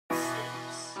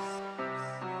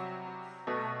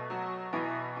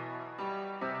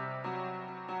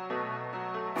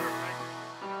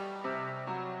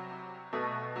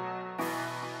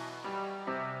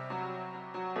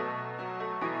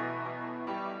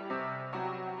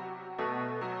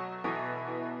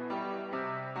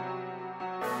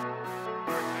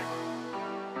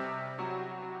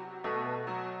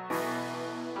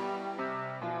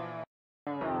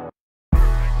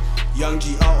Young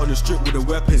G out on the strip with a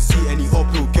weapon, see any op,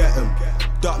 he'll get him.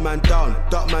 Duck man down,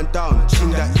 ching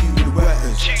that you with the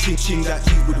wetters. Ching that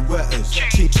you with the wetters.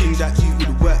 Ching that you with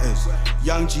the wetters.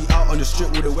 Young G out on the strip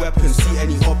with a weapon, see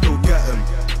any op, he'll get him.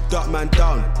 Duck man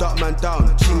down,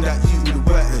 ching that you with the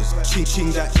wetters. Ching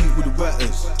that you with the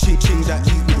wetters. Ching that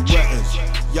you with the wetters.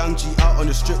 Young G out on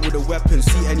the strip with a weapon,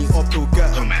 see any op, he'll get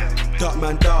him. Duck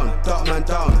man down,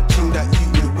 ching that you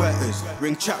with the wetters.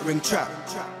 Ring trap.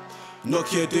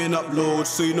 Nokia doing uploads,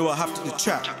 so you know I have to the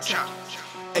trap.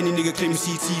 Any nigga claiming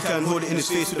CT can hold it in his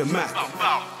face with a Mac.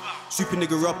 Super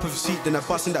nigga up with a seat, then I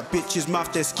bust in that bitch's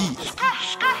mouth, then ski.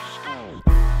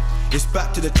 It's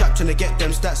back to the trap, tryna get them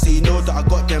stats, so you know that I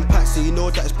got them packs, so you know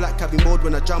that it's black cabin mode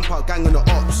when I jump out, gang on the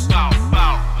ops.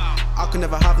 I can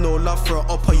never have no love for a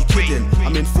op, are you kidding?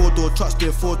 I'm in 4-door trucks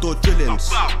doing 4-door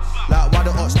drillings. Like why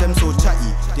the ops them so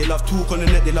chatty? They love talk on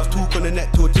the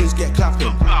net, till things get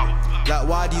clapping. Like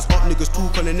why these op niggas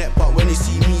talk on the net, but when they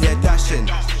see me they're dashing.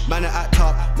 Man I act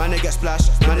up, man I get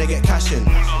splashed, man I get cashing.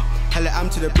 Hella am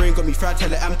to the brain got me fried,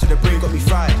 hella am to the brain got me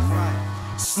fried.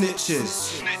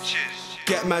 Snitches.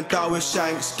 Get man down with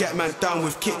shanks, get man down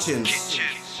with kitchens.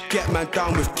 Get man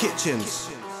down with kitchens.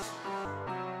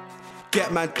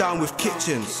 Get man down with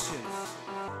kitchens.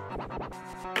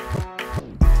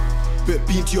 But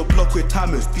been to your block with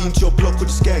timers, been to your block with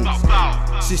the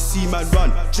skanks. Sis see man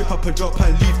run, trip up and drop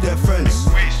and leave their friends.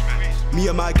 Me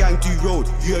and my gang do road,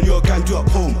 you and your gang do up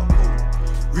home.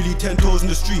 Really 10 toes in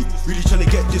the street, really tryna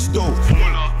get this dough.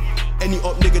 Any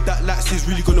up nigga that lacks is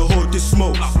really gonna hold this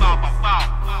smoke.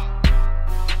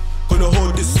 Gonna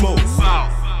hold this smoke.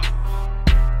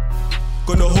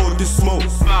 Gonna hold this smoke.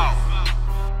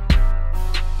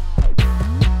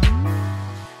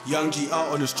 Young G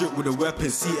out on the strip with a weapon,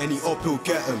 see any op, he'll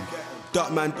get him.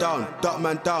 Duck man down,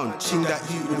 ching that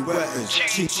you with the wetters.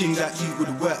 Ching that you with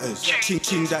the wetters.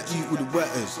 Ching that you with the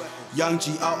wetters. Young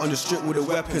G out on the strip with a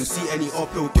weapon, see any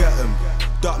op, he'll get him.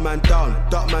 Duck man down,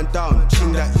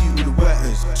 ching that you with the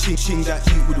wetters. Ching that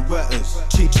you with the wetters.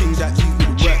 Ching that you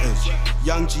with the wetters.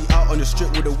 Young G out on the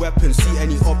strip with a weapon, see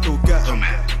any op, he'll get him.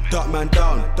 Duck man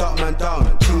down,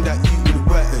 ching that you with the wetters.